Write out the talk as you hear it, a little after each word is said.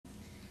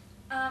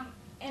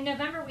In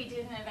November, we did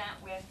an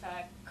event with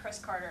Chris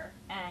Carter,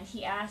 and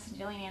he asked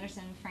Gillian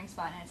Anderson, Frank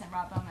Spotnitz, and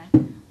Rob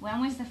Bowman,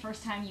 when was the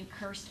first time you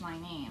cursed my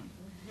name?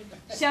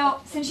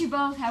 So, since you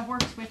both have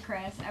worked with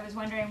Chris, I was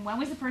wondering, when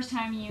was the first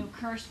time you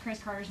cursed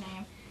Chris Carter's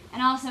name?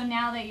 And also,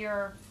 now that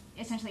you're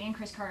essentially in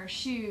Chris Carter's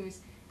shoes,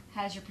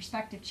 has your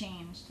perspective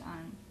changed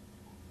on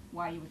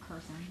why you would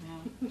curse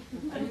him?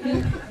 I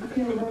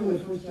can't remember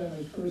the first time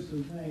I cursed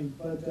his name,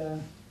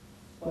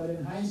 but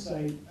in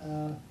hindsight,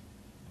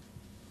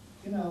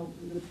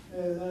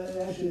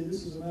 actually,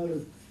 this is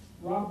another.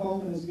 Rob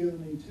Bowman has given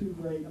me two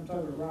great. I'm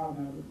talking about Rob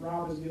now, but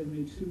Rob has given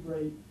me two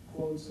great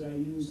quotes that I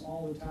use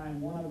all the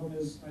time. One of them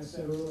is, I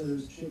said earlier,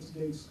 is "Chicks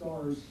dig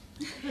scars,"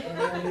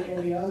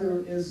 and the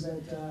other is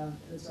that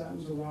that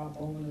was a Rob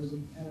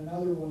Bowmanism. And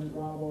another one that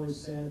Rob always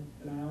said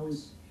that I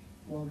always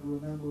love to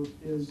remember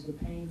is, "The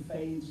pain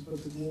fades,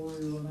 but the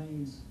glory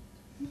remains,"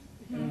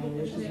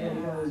 which is what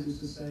he always used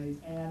to say.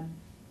 And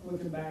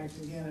looking back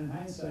again in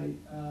hindsight,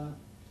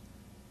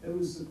 it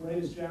was the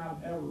greatest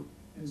job ever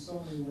in so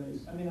many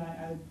ways. I mean,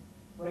 I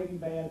Breaking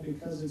Bad,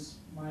 because it's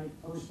my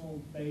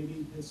personal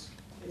baby, it's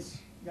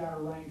got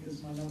to rank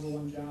as my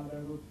 #1 job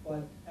ever.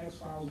 But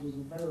X-Files was a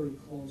very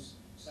close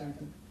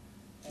second,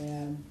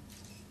 and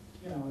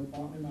it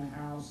bought me my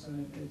house,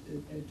 and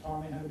it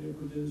taught me how to be a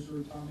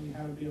producer. It taught me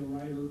how to be a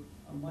writer,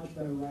 a much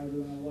better writer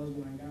than I was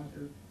when I got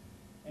there.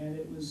 And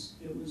it was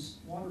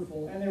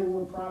wonderful. And there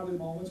were probably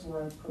moments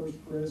where I've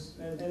cursed Chris,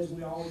 as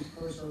we always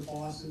curse our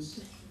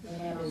bosses, no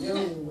matter where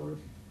we work,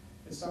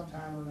 at some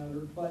time or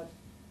another. But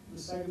the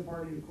second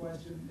part of your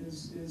question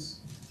is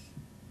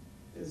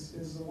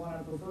the one I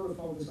prefer to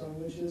focus on,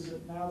 which is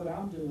that now that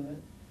I'm doing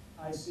it,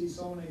 I see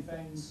so many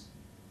things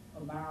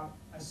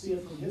I see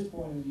it from his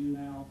point of view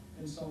now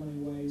in so many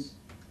ways,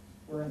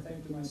 where I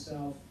think to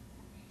myself,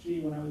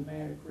 gee, when I was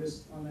mad at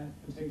Chris on that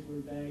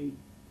particular day,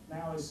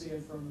 now I see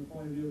it from the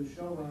point of view of the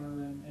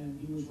showrunner, and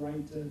he was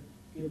right to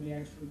give me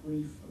extra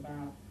grief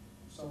about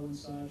so and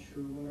such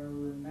or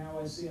whatever, and now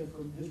I see it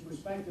from his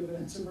perspective,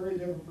 and it's a very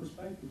different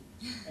perspective.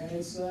 And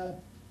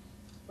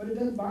but it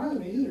doesn't bother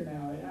me either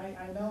now.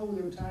 I know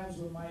there are times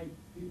when my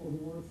people who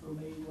work for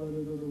me,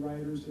 whether they're the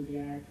writers or the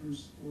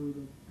actors or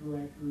the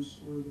directors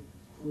or the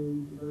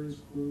crew, the various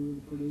crew,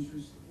 the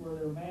producers, where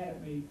they're mad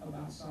at me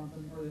about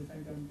something, or they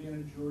think I'm being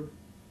a jerk.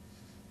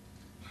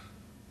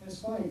 And it's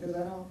funny, because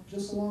I don't,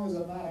 just so long as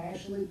I'm not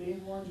actually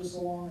being one, just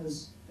so long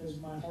as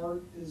my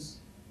heart is,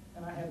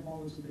 and I have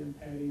moments of being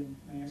petty and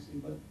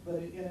nasty, but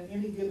in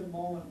any given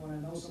moment when I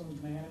know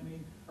someone's mad at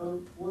me, or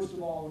worst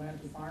of all, when I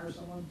have to fire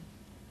someone,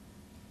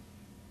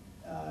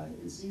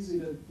 it's easy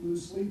to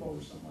lose sleep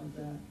over something like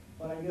that.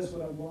 But I guess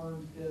what I've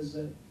learned is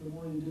that the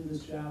more you do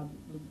this job,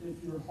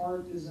 if your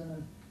heart is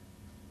in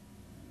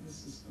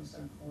this is going to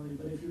sound corny,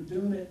 but if you're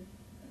doing it,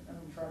 I'm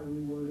going to try to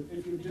reword it,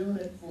 if you're doing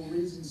it for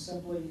reasons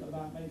simply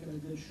about making a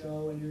good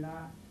show, and you're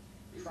not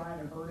trying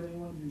to hurt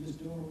anyone, you're just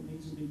doing what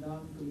needs to be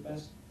done for the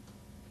best,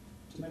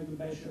 to make the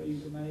best show you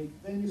can make,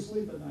 then you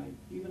sleep at night,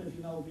 even if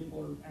you know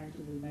people are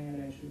actively mad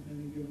at you at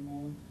any given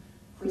moment.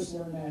 Chris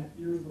learned that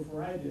years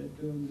before I did,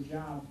 doing the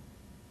job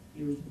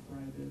years before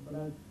I did.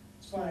 But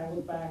it's funny, I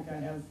look back, I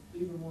have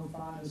even more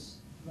fondness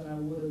than I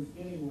would have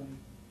anyway.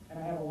 And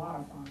I have a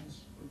lot of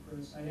fondness for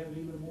Chris. I have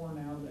even more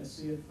now that I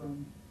see it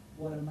from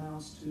what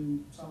amounts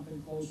to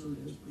something closer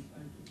to his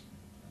perspective.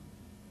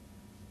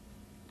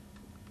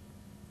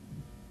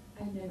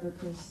 I've never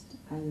cursed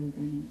either of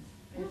their names.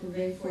 I feel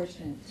very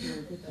fortunate to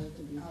work with both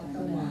of these guys.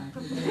 Come on.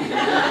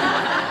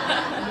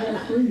 I'm going to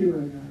free you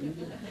right now.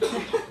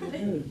 You're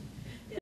good.